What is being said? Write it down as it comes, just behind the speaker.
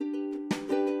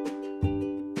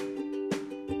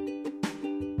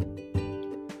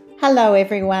Hello,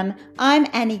 everyone. I'm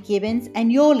Annie Gibbons,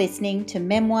 and you're listening to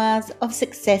Memoirs of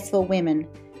Successful Women,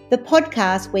 the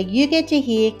podcast where you get to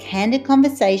hear candid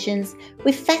conversations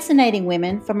with fascinating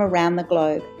women from around the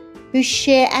globe who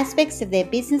share aspects of their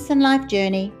business and life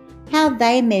journey, how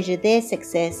they measure their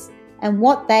success, and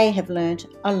what they have learnt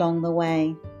along the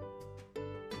way.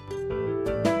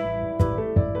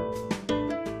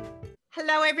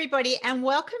 Hello, everybody, and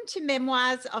welcome to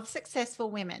Memoirs of Successful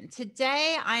Women.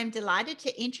 Today, I am delighted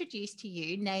to introduce to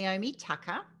you Naomi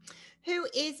Tucker, who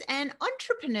is an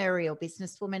entrepreneurial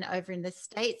businesswoman over in the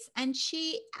States. And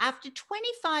she, after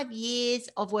 25 years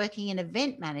of working in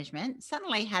event management,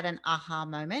 suddenly had an aha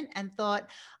moment and thought,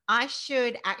 I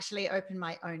should actually open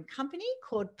my own company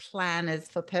called Planners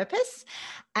for Purpose.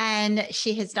 And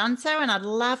she has done so. And I'd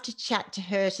love to chat to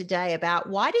her today about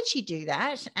why did she do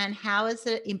that and how has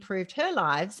it improved her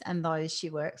lives and those she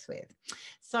works with.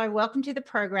 So welcome to the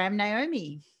program,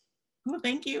 Naomi. Well,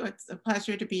 thank you. It's a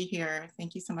pleasure to be here.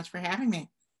 Thank you so much for having me.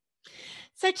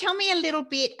 So tell me a little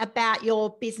bit about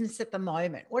your business at the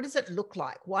moment. What does it look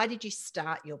like? Why did you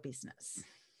start your business?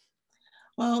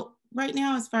 Well, right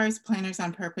now, as far as Planners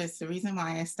on Purpose, the reason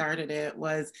why I started it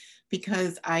was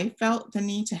because I felt the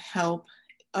need to help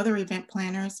other event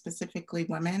planners, specifically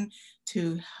women,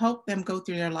 to help them go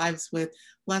through their lives with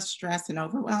less stress and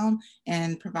overwhelm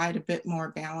and provide a bit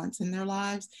more balance in their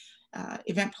lives.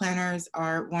 Event planners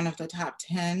are one of the top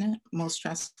 10 most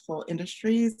stressful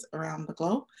industries around the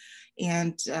globe.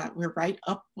 And we're right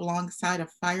up alongside of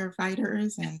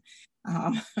firefighters and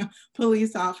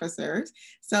police officers.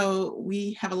 So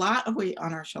we have a lot of weight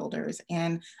on our shoulders.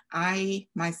 And I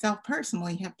myself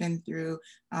personally have been through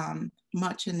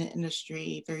much in the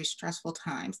industry, very stressful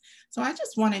times. So I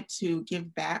just wanted to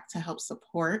give back to help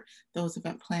support those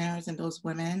event planners and those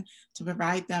women, to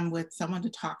provide them with someone to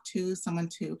talk to, someone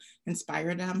to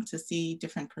inspire them to see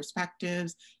different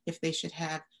perspectives, if they should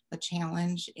have a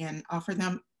challenge, and offer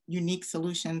them unique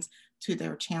solutions to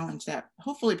their challenge that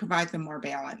hopefully provide them more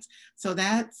balance. So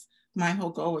that's my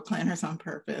whole goal with Planners on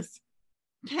Purpose.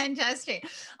 Fantastic.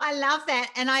 I love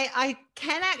that. And I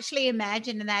can actually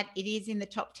imagine that it is in the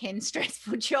top 10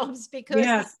 stressful jobs because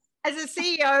yes. As a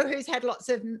CEO who's had lots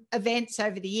of events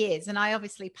over the years, and I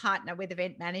obviously partner with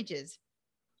event managers,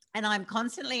 and I'm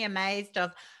constantly amazed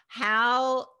of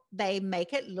how they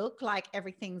make it look like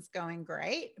everything's going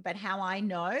great, but how I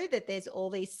know that there's all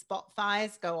these spot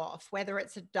fires go off, whether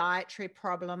it's a dietary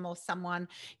problem or someone,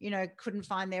 couldn't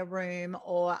find their room,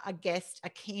 or a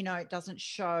keynote doesn't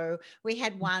show. We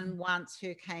had one once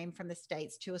who came from the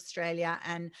States to Australia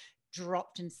and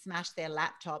dropped and smashed their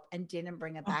laptop and didn't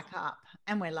bring it back up.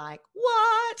 And we're like,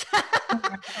 what?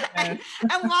 and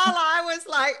while I was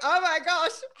like, oh my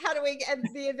gosh, how do we get, and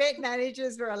the event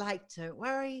managers were like, don't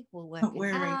worry, we'll work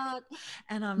it out.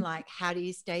 And I'm like, how do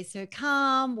you stay so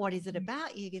calm? What is it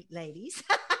about you ladies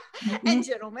and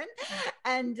gentlemen?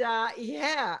 And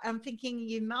I'm thinking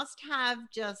you must have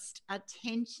just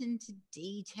attention to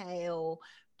detail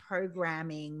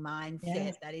programming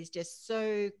mindset that is just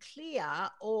so clear,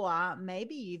 or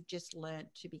maybe you've just learned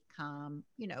to become,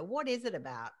 what is it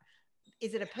about?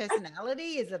 Is it a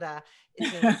personality? Is it a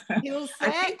skill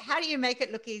set? How do you make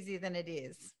it look easier than it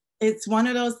is? It's one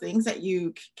of those things that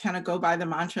you kind of go by the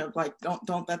mantra of like,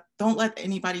 don't let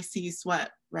anybody see you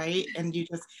sweat, right? And you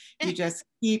just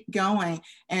keep going.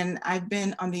 And I've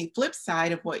been on the flip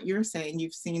side of what you're saying.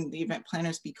 You've seen the event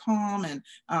planners be calm and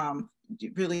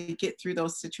really get through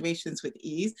those situations with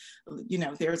ease.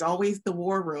 There's always the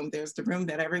war room. There's the room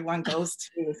that everyone goes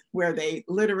to where they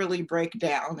literally break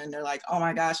down and they're like, oh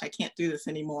my gosh, I can't do this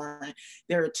anymore. And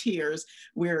there are tears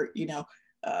where,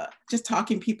 just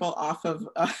talking people off of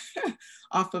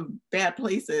bad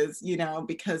places,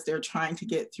 because they're trying to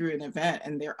get through an event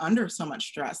and they're under so much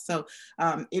stress. So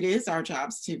it is our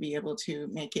jobs to be able to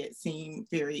make it seem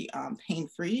very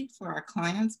pain-free for our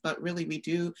clients, but really we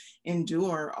do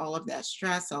endure all of that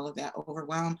stress, all of that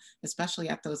overwhelm, especially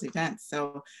at those events.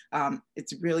 So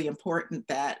it's really important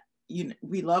that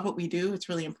we love what we do. It's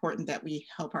really important that we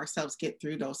help ourselves get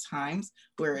through those times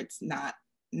where it's not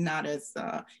as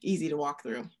easy to walk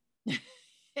through.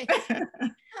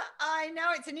 I know,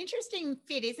 it's an interesting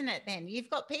fit, isn't it? Then you've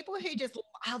got people who just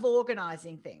love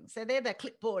organizing things. So they're the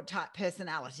clipboard type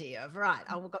personality of, right,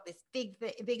 I've got this big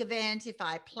event. If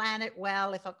I plan it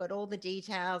well, if I've got all the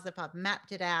details, if I've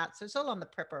mapped it out. So it's all on the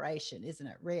preparation, isn't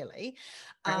it, really?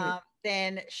 Right.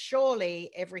 Then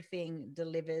surely everything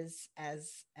delivers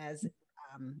as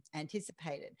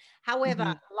anticipated.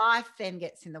 However, life then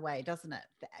gets in the way, doesn't it?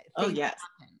 Oh, yes.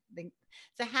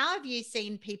 So how have you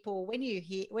seen people when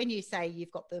you say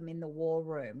you've got them in the war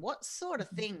room, what sort of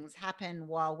things happen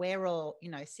while we're all,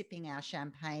 sipping our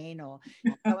champagne or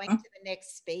going to the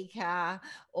next speaker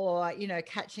or,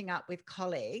 catching up with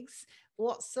colleagues?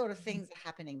 What sort of things are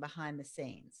happening behind the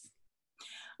scenes?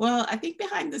 Well, I think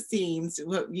behind the scenes,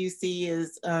 what you see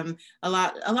is a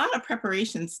lot of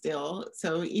preparation still.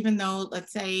 So even though,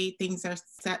 let's say, things are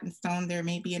set in stone, there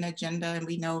may be an agenda, and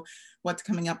we know what's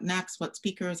coming up next, what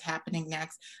speaker is happening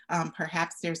next.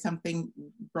 Perhaps there's something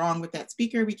wrong with that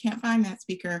speaker. We can't find that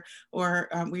speaker, or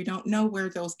we don't know where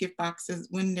those gift boxes,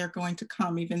 when they're going to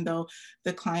come, even though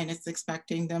the client is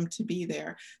expecting them to be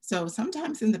there. So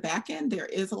sometimes in the back end, there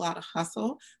is a lot of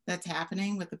hustle that's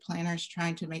happening with the planners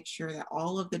trying to make sure that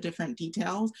all of the different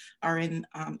details are in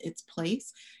its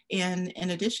place. And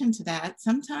in addition to that,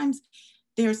 sometimes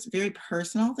there's very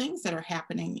personal things that are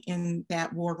happening in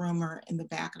that war room or in the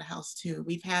back of the house too.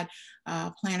 We've had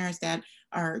planners that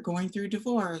are going through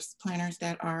divorce, planners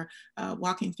that are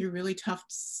walking through really tough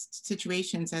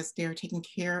situations as they're taking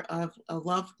care of a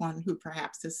loved one who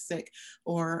perhaps is sick,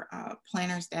 or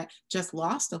planners that just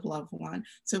lost a loved one.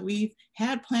 So we've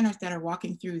had planners that are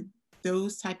walking through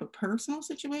those type of personal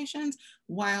situations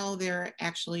while they're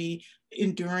actually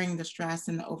enduring the stress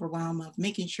and the overwhelm of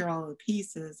making sure all the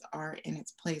pieces are in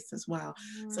its place as well.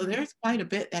 So there's quite a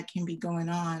bit that can be going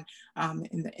on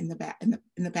in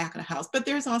the back of the house. But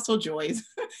there's also joys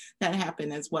that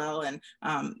happen as well, and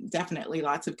definitely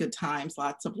lots of good times,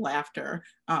 lots of laughter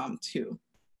too.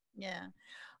 Yeah.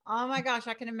 Oh my gosh,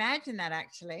 I can imagine that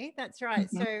actually. That's right.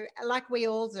 Mm-hmm. So, like we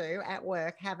all do at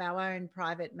work, have our own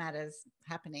private matters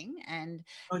happening, and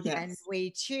Oh yes.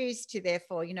 we choose to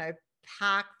therefore,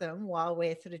 park them while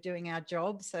we're sort of doing our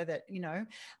job, so that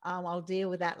I'll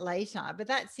deal with that later. But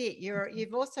that's it.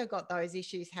 You've also got those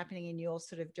issues happening in your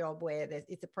sort of job where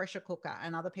it's a pressure cooker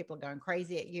and other people are going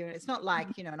crazy at you. And it's not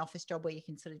like an office job where you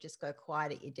can sort of just go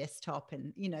quiet at your desktop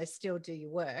and still do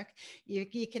your work.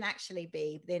 You can actually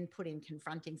be then put in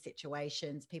confronting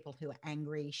situations, people who are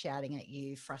angry, shouting at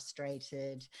you,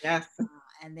 frustrated. Yes.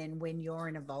 And then when you're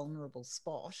in a vulnerable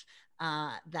spot,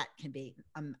 that can be,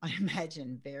 I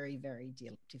imagine, very, very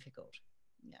difficult.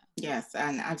 Yeah. Yes,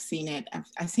 and I've seen it.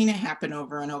 I've seen it happen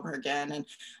over and over again, and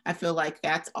I feel like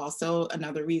that's also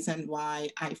another reason why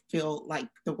I feel like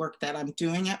the work that I'm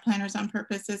doing at Planners on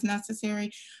Purpose is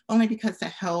necessary, only because to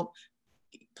help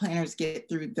planners get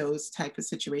through those type of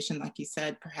situations, like you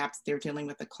said, perhaps they're dealing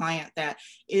with a client that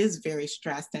is very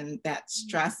stressed, and that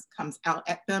stress comes out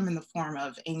at them in the form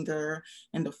of anger,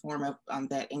 in the form of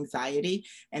that anxiety,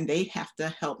 and they have to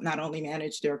help not only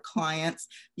manage their clients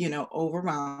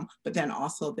overwhelm, but then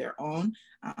also their own.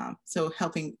 So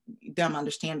helping them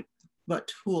understand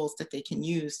what tools that they can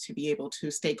use to be able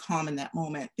to stay calm in that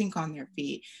moment, think on their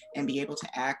feet, and be able to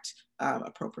act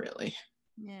appropriately.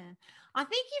 Yeah. I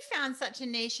think you found such a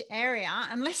niche area,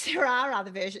 unless there are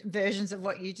other versions of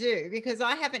what you do, because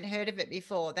I haven't heard of it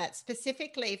before, that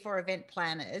specifically for event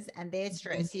planners and their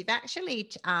stress. You've actually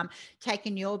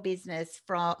taken your business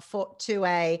to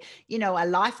a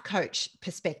life coach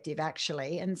perspective,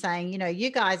 actually, and saying,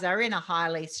 you guys are in a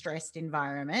highly stressed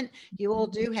environment. You all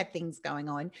do have things going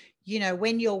on.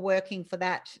 When you're working for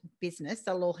that business,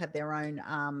 they'll all have their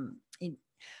own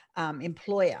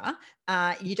employer,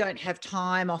 you don't have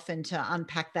time often to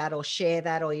unpack that or share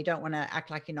that, or you don't want to act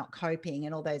like you're not coping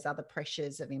and all those other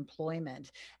pressures of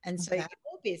employment. And so your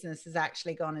business has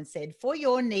actually gone and said, for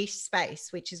your niche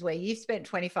space, which is where you've spent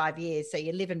 25 years, so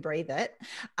you live and breathe it,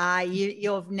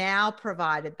 you've now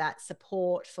provided that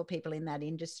support for people in that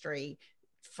industry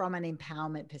from an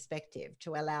empowerment perspective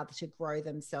to allow them to grow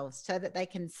themselves so that they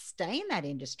can stay in that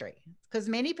industry. Because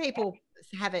many people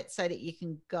have it so that you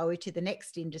can go to the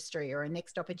next industry or a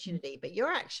next opportunity, but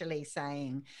you're actually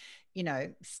saying,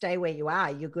 stay where you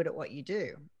are. You're good at what you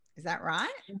do. Is that right?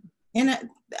 And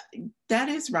that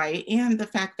is right. And the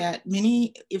fact that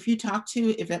if you talk to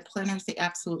event planners, they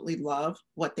absolutely love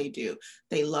what they do.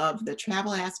 They love the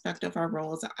travel aspect of our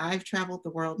roles. I've traveled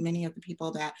the world. Many of the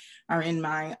people that are in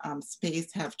my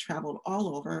space have traveled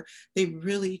all over. They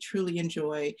really, truly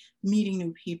enjoy meeting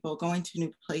new people, going to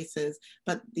new places,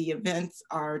 but the events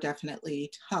are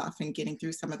definitely tough, and getting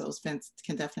through some of those events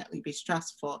can definitely be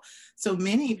stressful. So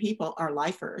many people are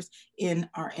lifers in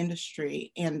our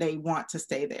industry, and they want to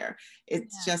stay there.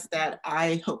 It's just that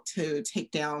I hope to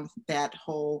take down that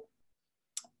whole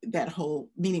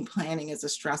meeting planning is a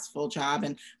stressful job,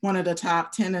 and one of the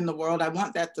top 10 in the world. I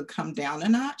want that to come down a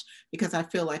notch, because I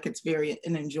feel like it's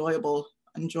an enjoyable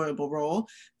role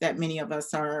that many of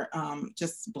us are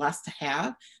just blessed to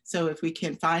have. So if we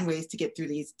can find ways to get through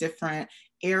these different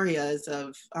areas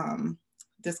of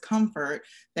discomfort,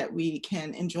 that we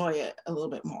can enjoy it a little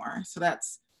bit more. So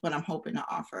that's what I'm hoping to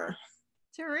offer.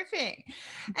 Terrific.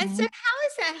 And so, Mhm. how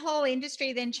has that whole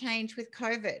industry then changed with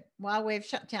COVID while we've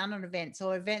shut down on events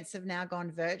or events have now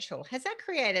gone virtual? Has that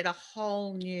created a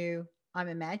whole new, I'm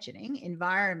imagining,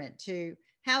 environment to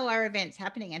how are events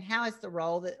happening and how is the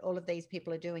role that all of these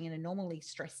people are doing in a normally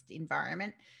stressed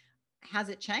environment? How's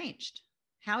it changed?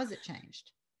 How has it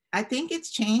changed? I think it's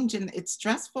changed and it's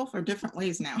stressful for different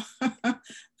ways now,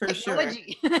 for sure.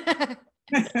 Technology.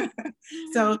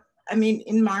 So, I mean,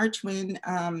 in March, when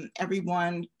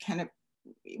everyone kind of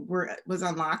was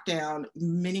on lockdown,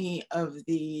 many of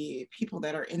the people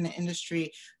that are in the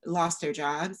industry lost their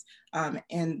jobs,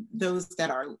 and those that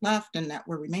are left and that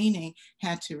were remaining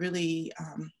had to really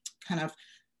kind of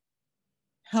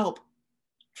help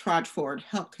trudge forward,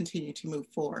 help continue to move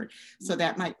forward. So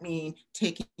that might mean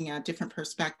taking a different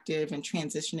perspective and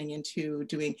transitioning into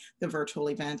doing the virtual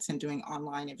events and doing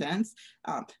online events.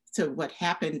 So what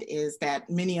happened is that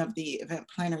many of the event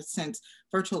planners, since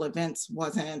virtual events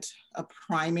wasn't a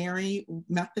primary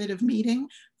method of meeting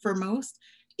for most,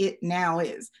 it now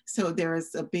is. So there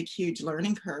is a big, huge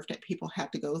learning curve that people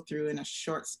had to go through in a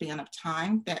short span of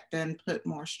time that then put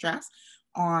more stress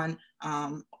on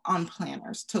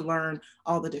planners to learn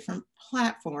all the different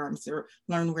platforms or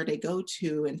learn where they go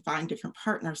to and find different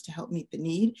partners to help meet the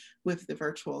need with the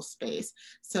virtual space.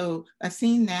 So I've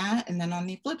seen that. And then on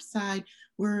the flip side,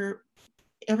 where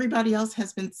everybody else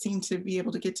has been seemed to be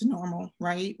able to get to normal,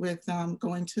 right? With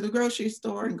going to the grocery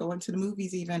store and going to the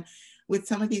movies, even with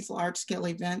some of these large scale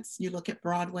events. You look at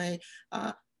Broadway,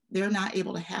 they're not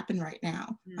able to happen right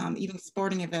now. Even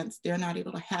sporting events, they're not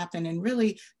able to happen. And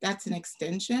really, that's an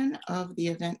extension of the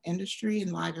event industry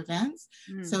and live events.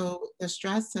 So the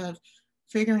stress of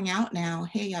figuring out now,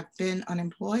 hey, I've been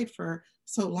unemployed for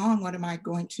so long, what am I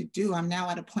going to do? I'm now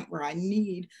at a point where I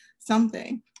need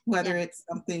something, whether it's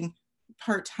something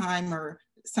part-time or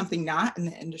something not in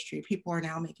the industry. People are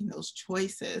now making those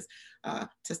choices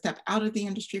to step out of the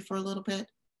industry for a little bit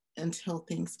until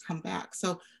things come back.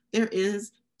 So there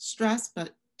is stress,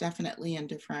 but definitely in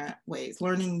different ways,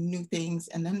 learning new things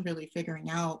and then really figuring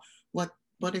out what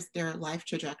is their life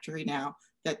trajectory now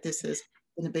that this has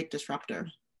been a big disruptor.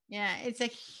 Yeah, it's a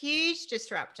huge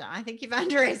disruptor. I think you've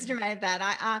underestimated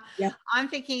that. Yeah. I'm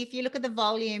thinking if you look at the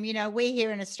volume, we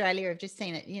here in Australia have just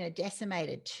seen it,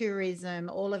 decimated tourism,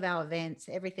 all of our events,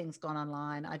 everything's gone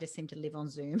online. I just seem to live on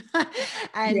Zoom.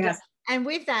 and Yes. and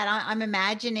with that, I'm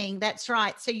imagining that's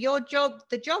right. So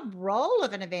the job role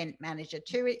of an event manager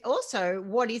too, also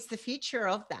what is the future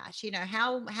of that?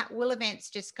 How will events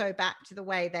just go back to the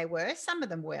way they were? Some of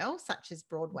them will, such as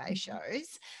Broadway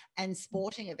shows and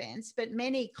sporting events, but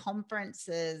many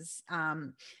conferences,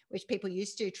 which people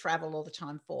used to travel all the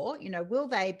time for, will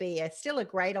they be still a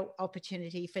great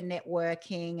opportunity for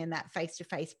networking and that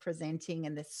face-to-face presenting?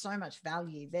 And there's so much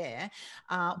value there.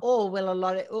 Or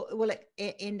will it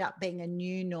end up being a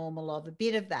new normal of a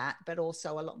bit of that, but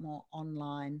also a lot more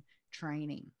online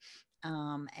training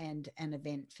and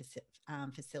event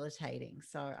facilitating?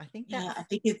 So I think Yeah, that's I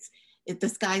think the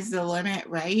sky's the limit,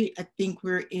 right? I think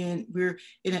we're in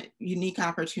a unique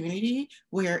opportunity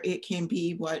where it can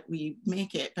be what we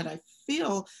make it. But I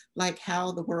feel like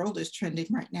how the world is trending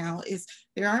right now is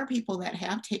there are people that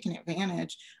have taken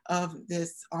advantage of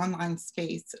this online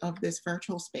space, of this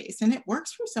virtual space, and it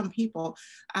works for some people.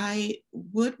 I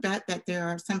would bet that there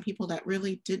are some people that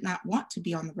really did not want to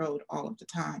be on the road all of the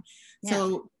time. yeah.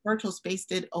 So virtual space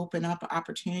did open up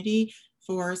opportunity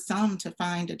for some to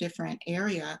find a different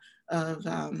area of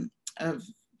of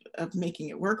of making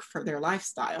it work for their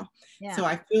lifestyle. Yeah. So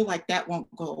I feel like that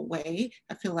won't go away.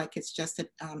 I feel like it's just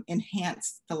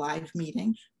enhance the live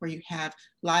meeting where you have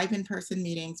live in-person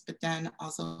meetings, but then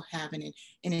also have an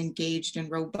engaged and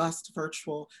robust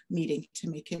virtual meeting to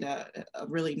make it a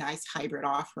really nice hybrid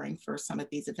offering for some of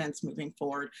these events moving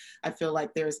forward. I feel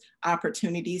like there's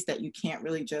opportunities that you can't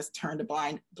really just turn a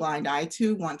blind eye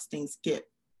to once things get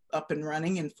up and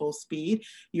running in full speed.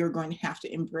 You're going to have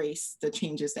to embrace the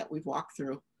changes that we've walked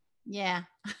through. Yeah,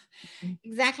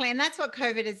 exactly. And that's what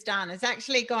COVID has done. It's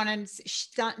actually gone and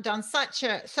done such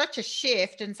a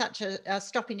shift and such a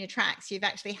stop in your tracks. You've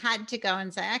actually had to go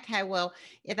and say, okay, well,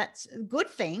 yeah, that's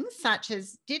good things such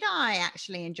as, did I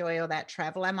actually enjoy all that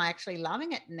travel? Am I actually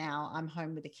loving it now? I'm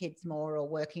home with the kids more or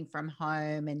working from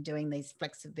home and doing these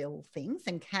flexible things.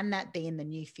 And can that be in the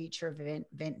new future of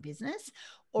event business?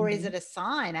 Or is it a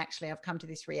sign, actually, I've come to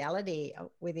this reality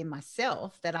within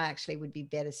myself that I actually would be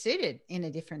better suited in a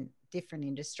different different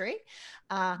industry.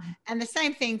 And the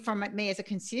same thing from me as a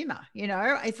consumer, you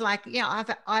know, it's like, yeah,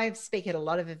 I speak at a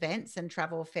lot of events and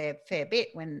travel a fair bit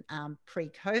when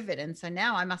pre-COVID. And so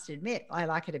now I must admit, I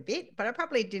like it a bit, but I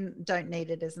probably don't need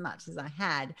it as much as I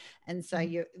had. And so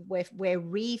we're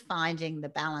refinding the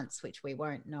balance, which we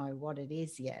won't know what it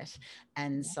is yet.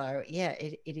 And so, yeah,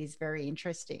 it is very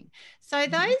interesting. So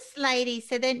those ladies,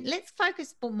 so then let's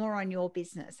focus more on your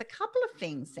business. A couple of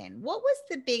things then. What was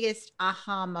the biggest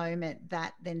aha moment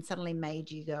that then suddenly made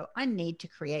you go, I need to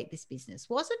create this business?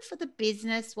 Was it for the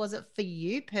business? Was it for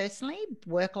you personally,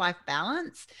 work-life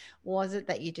balance? Was it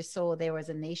that you just saw there was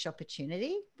a niche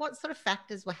opportunity? What sort of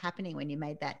factors were happening when you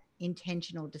made that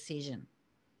intentional decision?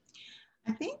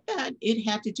 I think that it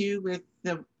had to do with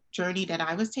the journey that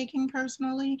I was taking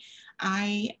personally.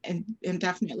 I am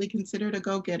definitely considered a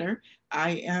go-getter.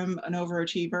 I am an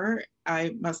overachiever.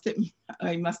 I must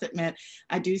admit,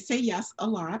 I do say yes a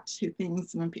lot to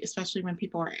things, especially when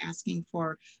people are asking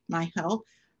for my help.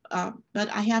 But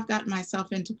I have gotten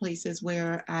myself into places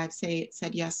where I've said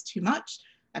yes too much.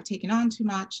 I've taken on too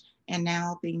much, and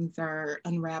now things are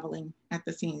unraveling at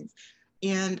the seams.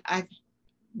 And I've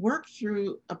work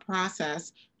through a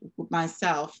process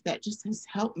myself that just has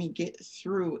helped me get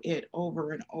through it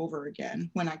over and over again.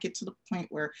 When I get to the point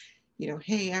where,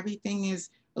 hey, everything is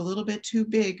a little bit too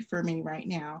big for me right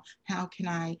now, how can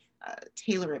I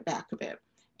tailor it back a bit?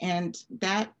 And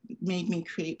that made me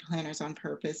create Planners on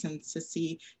Purpose, and to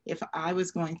see if I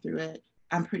was going through it,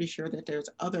 I'm pretty sure that there's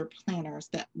other planners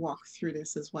that walk through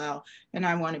this as well. And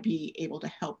I want to be able to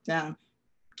help them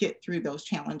get through those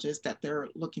challenges that they're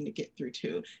looking to get through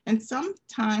too. And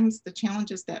sometimes the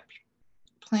challenges that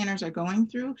planners are going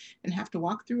through and have to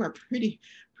walk through are pretty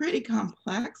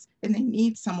complex, and they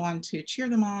need someone to cheer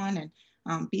them on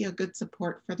and be a good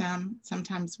support for them.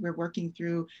 Sometimes we're working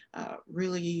through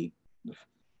really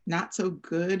not so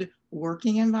good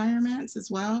working environments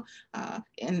as well,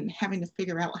 and having to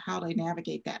figure out how to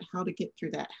navigate that, how to get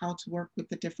through that, how to work with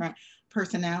a different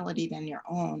personality than your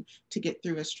own to get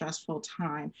through a stressful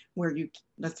time where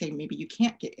let's say maybe you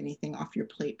can't get anything off your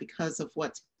plate because of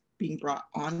what's being brought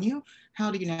on you.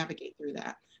 How do you navigate through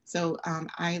that? So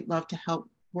I love to help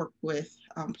work with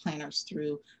planners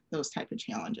through those type of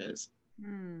challenges.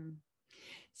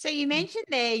 So you mentioned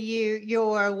there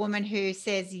you're a woman who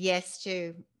says yes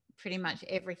to pretty much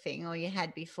everything, or you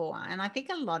had before. And I think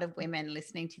a lot of women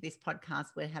listening to this podcast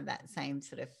would have that same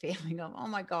sort of feeling of, oh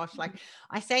my gosh, like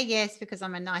I say yes because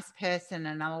I'm a nice person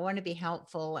and I want to be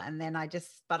helpful. And then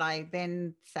but I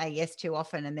then say yes too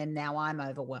often. And then now I'm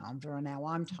overwhelmed, or now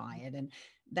I'm tired, and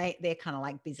they're kind of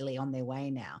like busily on their way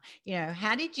now.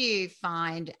 How did you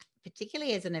find,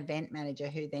 particularly as an event manager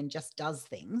who then just does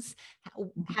things,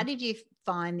 how did you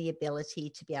find the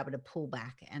ability to be able to pull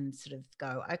back and sort of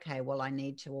go, okay, well, I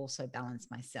need to also balance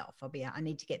myself. I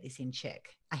need to get this in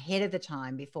check ahead of the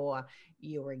time before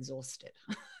you're exhausted?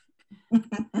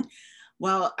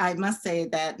 Well, I must say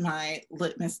that my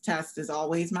litmus test is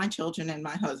always my children and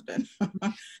my husband.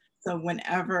 So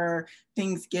whenever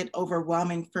things get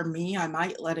overwhelming for me, I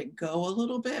might let it go a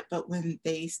little bit. But when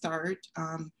they start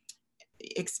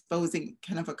exposing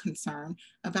kind of a concern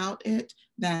about it,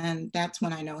 then that's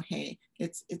when I know, hey,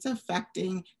 it's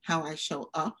affecting how I show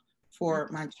up for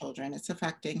my children. It's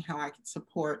affecting how I can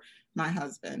support my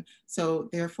husband. So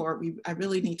therefore, I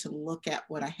really need to look at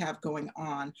what I have going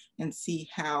on and see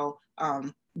how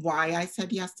why I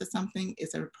said yes to something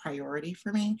is a priority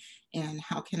for me, and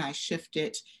how can I shift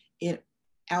it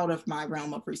out of my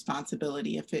realm of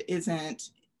responsibility if it isn't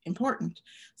important.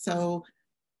 So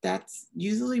that's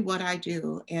usually what I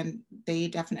do. And they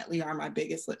definitely are my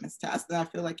biggest litmus test. And I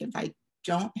feel like if I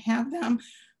don't have them,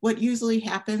 what usually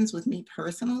happens with me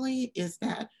personally is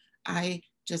that I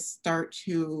just start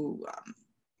to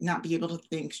not be able to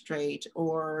think straight,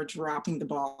 or dropping the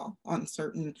ball on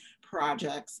certain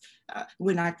projects.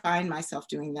 When I find myself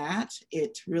doing that,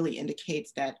 it really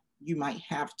indicates that you might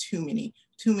have too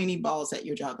many balls that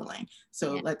you're juggling.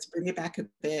 So let's bring it back a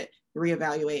bit,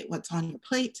 reevaluate what's on your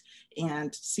plate,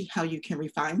 and see how you can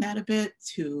refine that a bit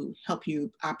to help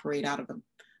you operate out of a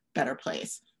better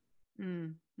place.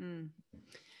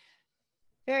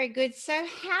 Very good. So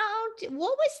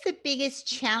what was the biggest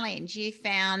challenge you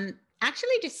found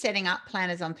actually just setting up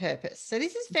Planners on Purpose? So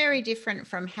this is very different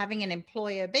from having an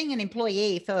employer, being an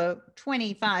employee for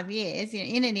 25 years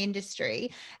in an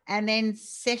industry, and then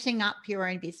setting up your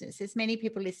own business. There's many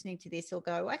people listening to this will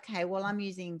go, okay, well, I'm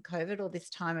using COVID or this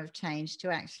time of change to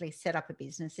actually set up a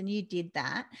business. And you did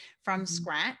that from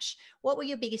scratch. What were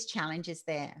your biggest challenges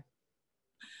there?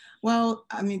 Well,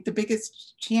 I mean, the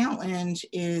biggest challenge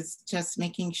is just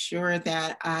making sure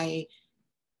that I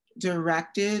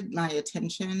directed my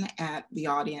attention at the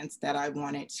audience that I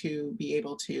wanted to be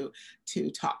able to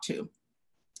talk to.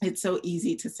 It's so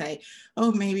easy to say,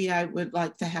 oh, maybe I would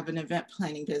like to have an event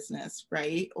planning business,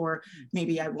 right? Or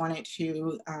maybe I wanted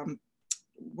to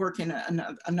work in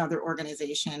another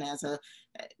organization as a,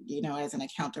 as an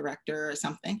account director or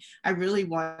something. I really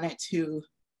wanted to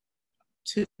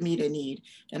meet a need,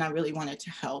 and I really wanted to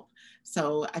help.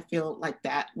 So I feel like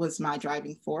that was my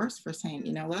driving force for saying,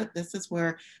 you know what, this is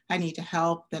where I need to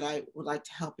help, that I would like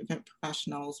to help event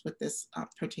professionals with this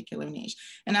particular niche.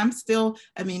 And I'm still,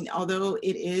 I mean, although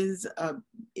it is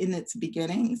in its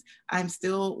beginnings, I'm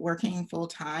still working full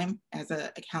time as an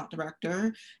account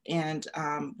director, and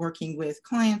working with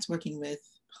clients, working with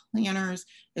planners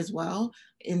as well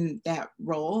in that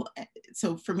role.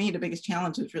 So for me, the biggest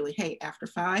challenge is really, hey, after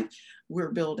 5,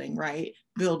 we're building, right?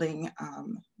 Building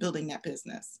that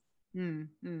business.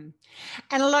 Mm-hmm.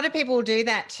 And a lot of people do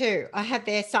that too. I have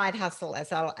their side hustle,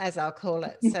 as I'll call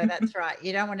it. So that's right.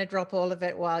 You don't want to drop all of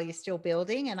it while you're still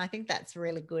building. And I think that's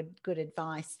really good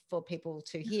advice for people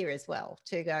to hear as well,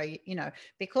 to go,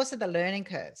 because of the learning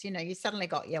curves, you suddenly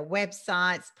got your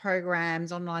websites,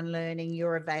 programs, online learning,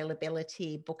 your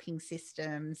availability, booking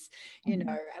systems,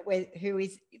 who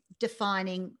is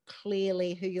defining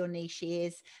clearly who your niche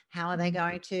is, how are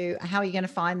you going to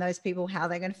find those people, how are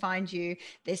they going to find you.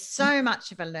 There's so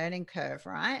much of a learning curve,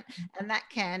 right? And that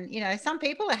can, some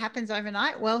people it happens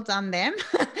overnight, well done them.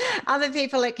 Other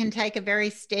people it can take a very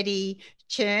steady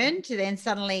churn to then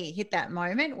suddenly hit that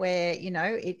moment where,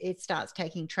 it starts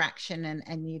taking traction,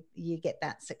 and you get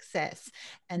that success.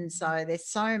 And so there's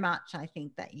so much, I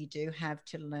think, that you do have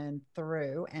to learn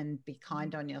through, and be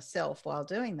kind on yourself while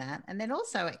doing that. And then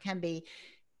also it can be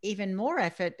even more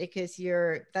effort, because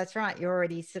that's right, you're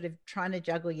already sort of trying to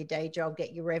juggle your day job,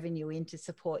 get your revenue in to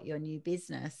support your new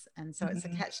business. And so it's a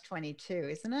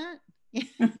catch-22, isn't it?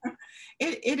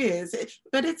 It is,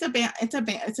 but it's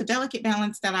a delicate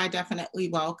balance that I definitely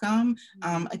welcome.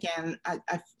 Again,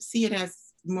 I see it as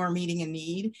more meeting a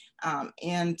need,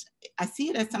 and I see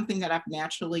it as something that I've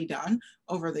naturally done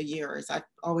over the years. I've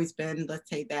always been, let's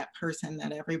say, that person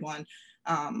that everyone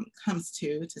comes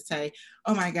to say,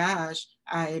 oh my gosh,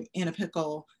 I'm in a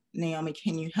pickle, Naomi,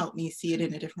 can you help me see it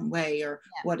in a different way? Or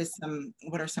what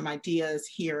are some ideas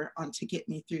here on to get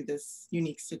me through this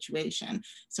unique situation?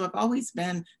 So I've always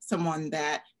been someone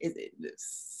that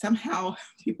somehow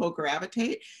people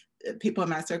in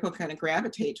my circle kind of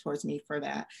gravitate towards me for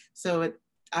that. So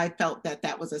I felt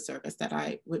that was a service that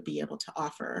I would be able to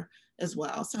offer as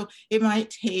well. So it might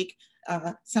take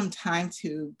some time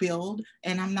to build.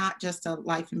 And I'm not just a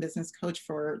life and business coach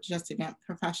for just event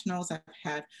professionals. I've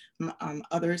had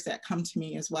others that come to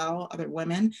me as well, other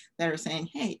women that are saying,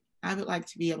 hey, I would like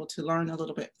to be able to learn a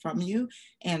little bit from you,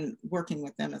 and working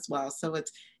with them as well. So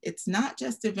it's not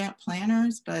just event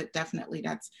planners, but definitely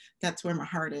that's where my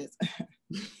heart is.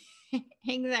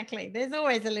 Exactly. There's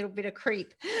always a little bit of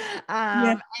creep.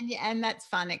 And that's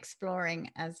fun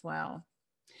exploring as well.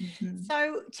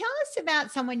 So tell us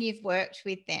about someone you've worked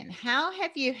with then. How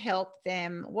have you helped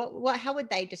them? How would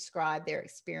they describe their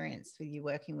experience with you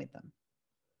working with them?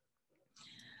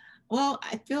 Well,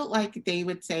 I feel like they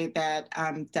would say that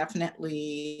I'm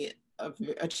definitely a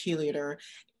cheerleader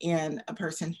and a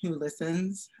person who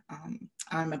listens.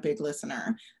 I'm a big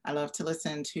listener. I love to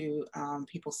listen to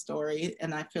people's stories,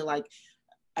 and I feel like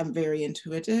I'm very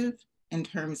intuitive in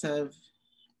terms of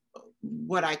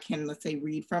what I can, let's say,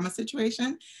 read from a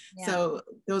situation. Yeah. So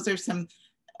those are some,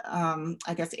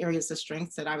 I guess, areas of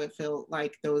strengths that I would feel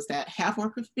like those that have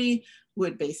worked with me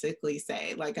would basically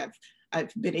say, like,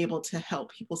 I've been able to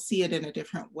help people see it in a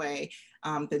different way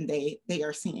than they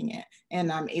are seeing it.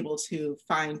 And I'm able to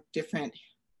find different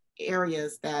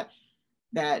areas that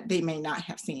they may not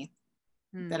have seen,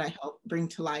 that I help bring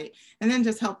to light, and then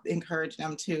just help encourage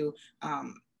them to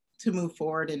move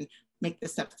forward and make the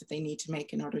steps that they need to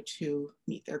make in order to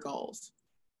meet their goals.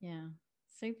 Yeah,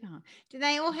 super. Do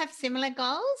they all have similar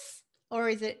goals, or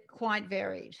is it quite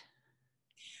varied?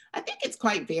 I think it's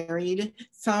quite varied.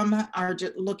 Some are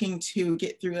just looking to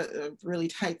get through a really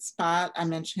tight spot. I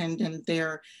mentioned in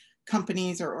their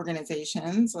companies or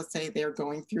organizations, let's say they're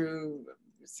going through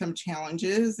some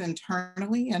challenges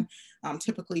internally, and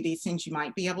typically these things you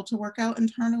might be able to work out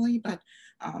internally, but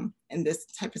in this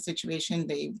type of situation,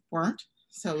 they weren't.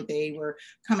 So they were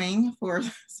coming for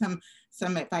some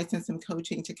advice and some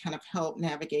coaching to kind of help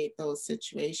navigate those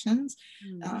situations.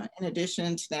 In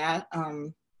addition to that,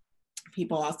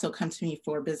 people also come to me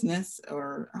for business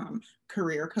or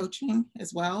career coaching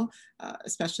as well,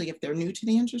 especially if they're new to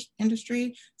the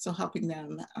industry. So helping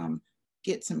them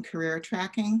get some career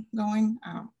tracking going.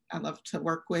 I love to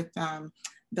work with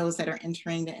those that are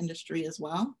entering the industry as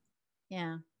well.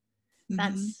 Yeah. Mm-hmm.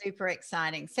 That's super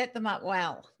exciting. Set them up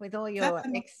well with all your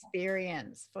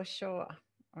experience for sure.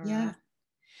 All Yeah. right.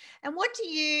 And what do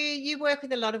you work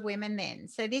with a lot of women then?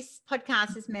 So this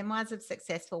podcast is Memoirs of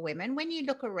Successful Women. When you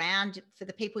look around for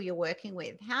the people you're working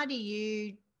with, how do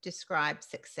you describe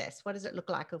success? What does it look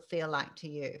like or feel like to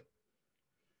you?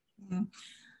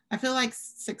 I feel like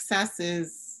success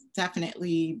is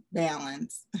definitely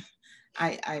balance.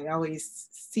 I always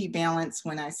see balance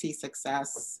when I see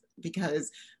success, because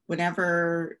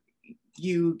whenever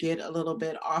you get a little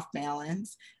bit off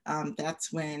balance,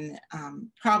 that's when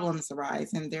problems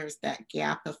arise, and there's that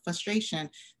gap of frustration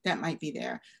that might be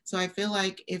there. So I feel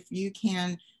like if you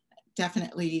can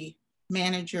definitely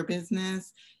manage your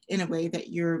business in a way that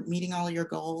you're meeting all your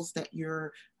goals, that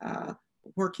you're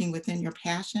working within your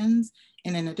passions,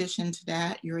 and in addition to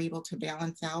that, you're able to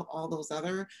balance out all those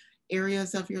other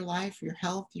areas of your life, your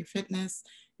health, your fitness,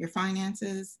 your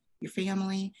finances, your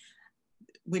family.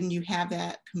 When you have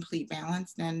that complete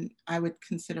balance, then I would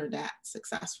consider that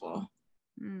successful.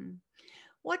 Mm.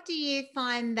 What do you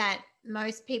find that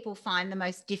most people find the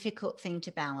most difficult thing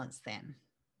to balance then?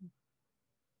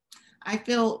 I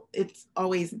feel it's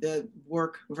always the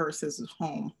work versus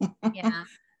home. Yeah.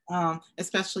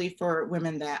 Especially for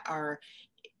women that are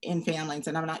in families.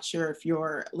 And I'm not sure if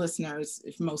your listeners,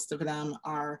 if most of them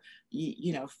are,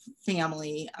 you know,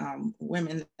 family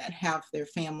women that have their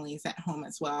families at home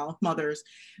as well, mothers.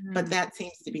 But that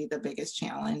seems to be the biggest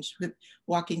challenge with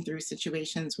walking through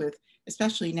situations with,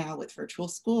 especially now with virtual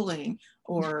schooling,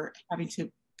 or having to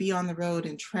be on the road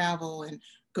and travel and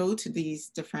go to these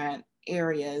different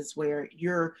areas where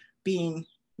you're being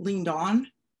leaned on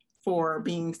for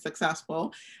being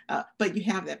successful, but you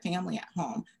have that family at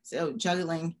home. So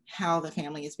juggling how the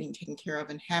family is being taken care of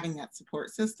and having that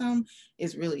support system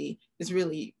is really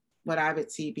what I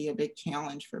would see be a big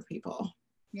challenge for people.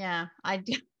 Yeah, I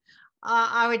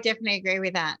would definitely agree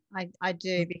with that. I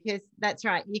do, because that's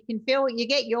right. You can feel, you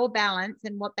get your balance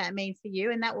and what that means for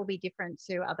you, and that will be different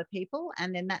to other people.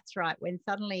 And then that's right, when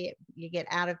suddenly you get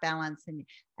out of balance, and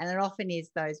it often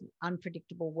is those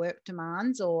unpredictable work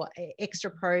demands or extra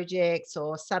projects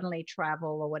or suddenly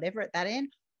travel or whatever at that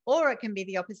end. Or it can be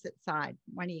the opposite side.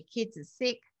 One of your kids is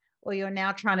sick, or you're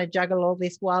now trying to juggle all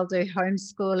this while do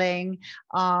homeschooling,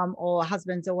 or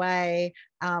husband's away.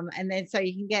 And then so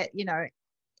you can get,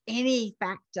 any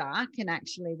factor can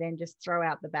actually then just throw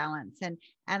out the balance. And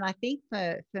I think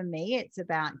for me, it's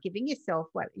about giving yourself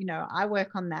what, I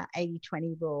work on that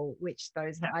 80-20 rule, which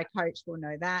those that I coach will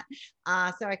know that.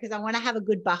 So because I want to have a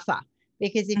good buffer,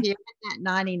 because if you're at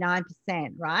that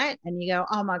 99%, right, and you go,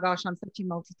 oh my gosh, I'm such a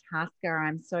multitasker,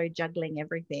 I'm so juggling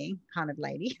everything kind of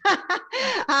lady,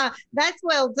 that's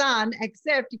well done,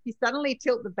 except if you suddenly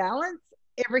tilt the balance,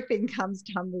 everything comes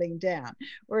tumbling down.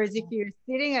 Whereas if you're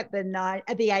sitting at the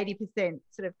 80%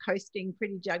 sort of coasting,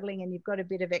 pretty juggling, and you've got a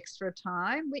bit of extra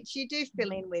time, which you do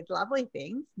fill in with lovely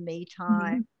things, me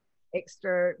time,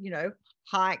 extra,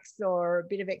 hikes, or a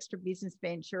bit of extra business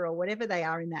venture, or whatever they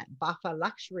are in that buffer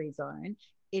luxury zone,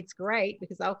 it's great,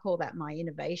 because I'll call that my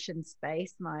innovation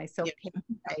space, my self-care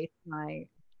space, my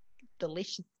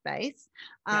delicious space.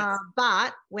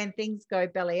 But when things go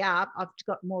belly up, I've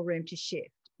got more room to shift.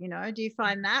 Do you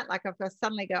find that? Like if I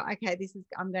suddenly go, okay,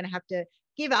 I'm going to have to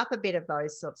give up a bit of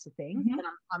those sorts of things. And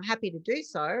I'm happy to do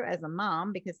so as a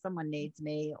mom, because someone needs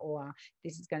me, or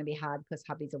this is going to be hard because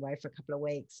hubby's away for a couple of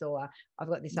weeks, or I've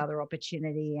got this other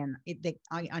opportunity, and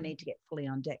I need to get fully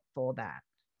on deck for that.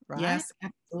 Right? Yes,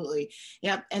 absolutely.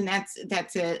 Yep. And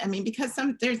that's it. I mean, because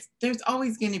there's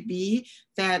always going to be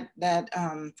that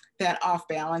off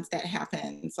balance that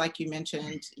happens. Like you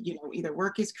mentioned, either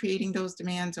work is creating those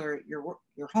demands, or your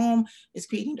home is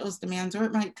creating those demands, or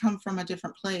it might come from a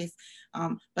different place.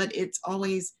 But it's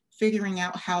always figuring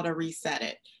out how to reset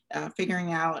it.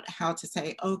 Figuring out how to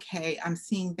say, okay, I'm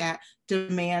seeing that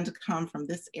demand come from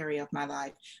this area of my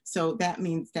life. So that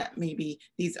means that maybe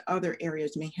these other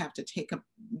areas may have to take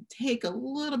a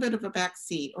little bit of a back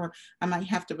seat, or I might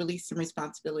have to release some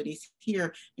responsibilities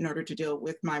here in order to deal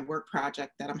with my work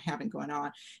project that I'm having going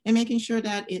on, and making sure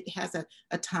that it has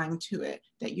a time to it,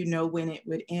 that when it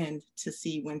would end, to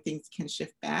see when things can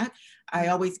shift back. I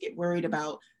always get worried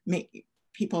about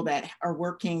people that are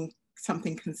working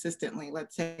something consistently.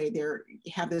 Let's say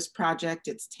they have this project,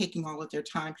 it's taking all of their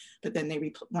time, but then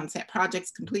once that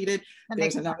project's completed,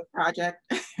 there's another project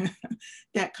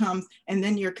that comes, and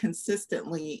then you're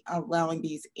consistently allowing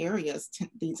these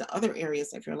other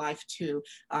areas of your life to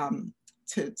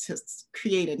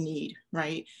create a need,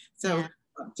 right? So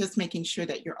just making sure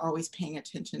that you're always paying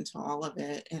attention to all of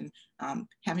it, and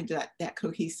having that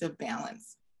cohesive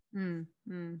balance.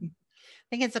 I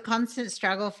think it's a constant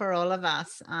struggle for all of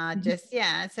us.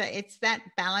 So it's that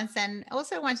balance. And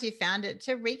also once you found it,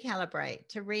 to recalibrate,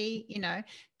 to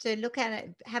look at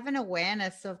it, have an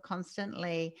awareness of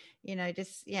constantly,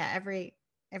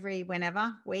 every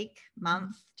whenever, week,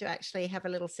 month, to actually have a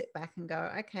little sit back and go,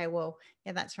 okay, well,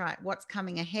 yeah, that's right. What's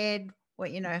coming ahead?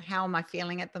 How am I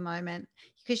feeling at the moment?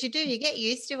 Because you get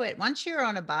used to it. Once you're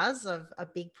on a buzz of a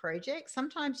big project,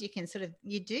 sometimes you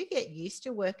do get used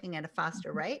to working at a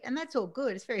faster rate, and that's all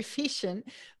good. It's very efficient,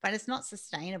 but it's not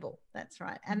sustainable. That's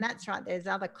right. And that's right. There's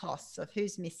other costs of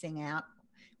who's missing out,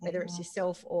 whether it's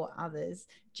yourself or others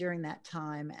during that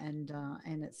time. And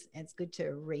it's good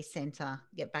to recenter,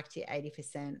 get back to your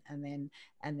 80% and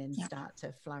then start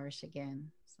to flourish again.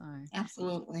 So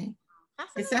absolutely.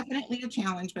 It's definitely a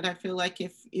challenge, but I feel like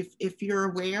if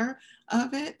you're aware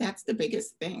of it, that's the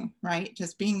biggest thing, right?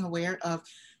 Just being aware of,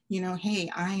 hey,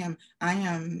 I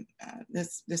am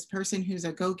this person who's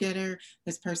a go-getter,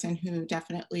 this person who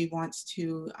definitely wants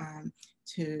to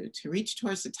reach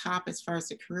towards the top as far as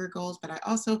the career goals, but I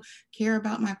also care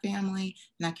about my family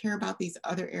and I care about these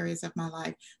other areas of my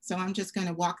life. So I'm just going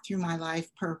to walk through my life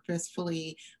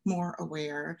purposefully, more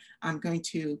aware. I'm going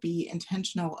to be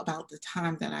intentional about the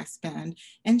time that I spend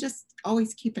and just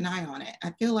always keep an eye on it.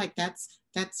 I feel like that's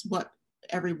what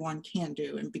everyone can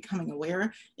do, and becoming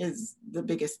aware is the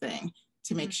biggest thing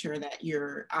to make sure that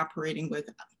you're operating with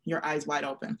your eyes wide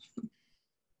open.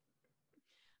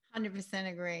 100%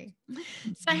 agree.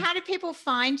 So how do people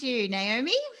find you,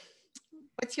 Naomi?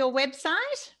 What's your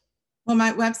website? Well,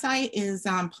 my website is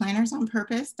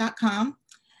plannersonpurpose.com.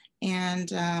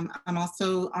 And I'm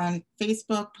also on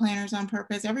Facebook, Planners on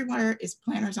Purpose. Everywhere is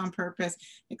Planners on Purpose,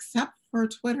 except for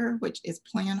Twitter, which is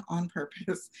Plan on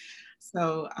Purpose.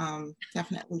 So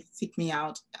definitely seek me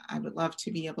out. I would love to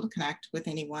be able to connect with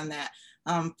anyone that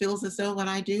feels as though what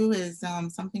I do is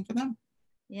something for them.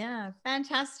 Yeah,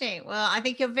 fantastic. Well, I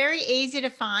think you're very easy to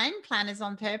find, Planners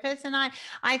on Purpose. And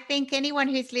I think anyone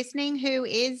who's listening who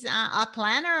is a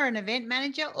planner or an event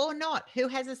manager or not, who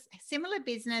has a similar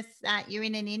business, you're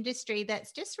in an industry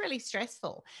that's just really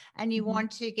stressful and you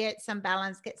want to get some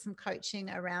balance, get some coaching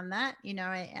around that,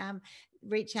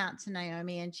 reach out to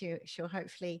Naomi and she'll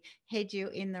hopefully head you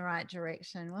in the right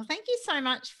direction. Well, thank you so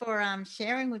much for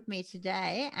sharing with me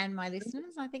today and my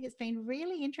listeners. I think it's been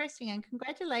really interesting, and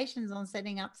congratulations on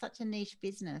setting up such a niche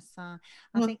business. I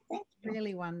think it's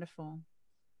really wonderful.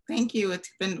 Thank you. It's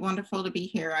been wonderful to be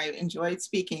here. I enjoyed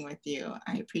speaking with you.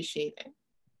 I appreciate it.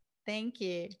 Thank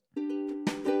you.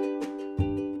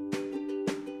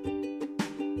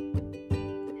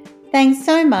 Thanks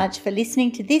so much for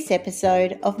listening to this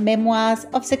episode of Memoirs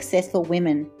of Successful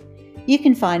Women. You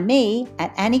can find me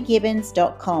at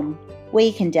anniegibbons.com, where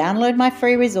you can download my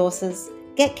free resources,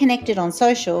 get connected on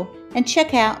social, and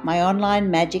check out my online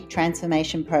magic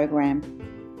transformation program.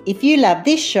 If you love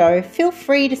this show, feel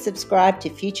free to subscribe to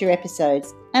future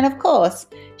episodes and, of course,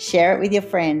 share it with your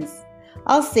friends.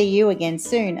 I'll see you again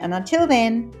soon, and until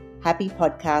then, happy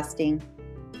podcasting.